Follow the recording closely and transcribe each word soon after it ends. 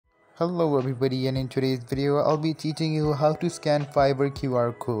Hello everybody, and in today's video I'll be teaching you how to scan Fiverr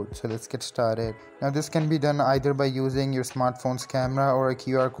QR code. So let's get started. Now this can be done either by using your smartphone's camera or a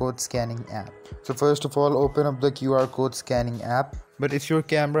QR code scanning app. So first of all, open up the QR code scanning app. But if your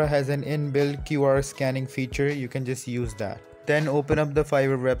camera has an inbuilt QR scanning feature, you can just use that. Then open up the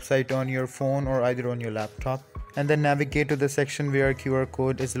Fiverr website on your phone or either on your laptop, and then navigate to the section where QR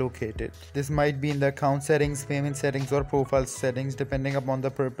code is located. This might be in the account settings, payment settings, or profile settings depending upon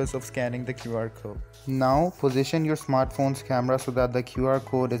the purpose of scanning the QR code. Now position your smartphone's camera so that the QR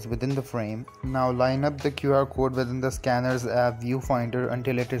code is within the frame. Now line up the QR code within the scanner's app viewfinder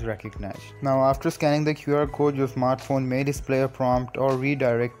until it is recognized. Now after scanning the QR code, your smartphone may display a prompt or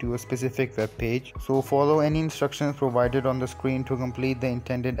redirect to a specific web page. So follow any instructions provided on the screen to complete the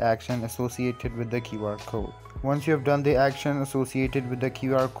intended action associated with the QR code. Once you have done the action associated with the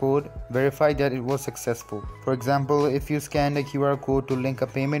QR code, verify that it was successful. For example, if you scanned a QR code to link a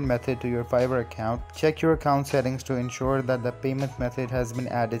payment method to your Fiverr account, check your account settings to ensure that the payment method has been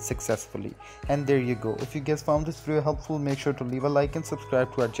added successfully. And there you go. If you guys found this video helpful, make sure to leave a like and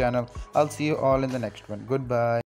subscribe to our channel. I'll see you all in the next one. Goodbye.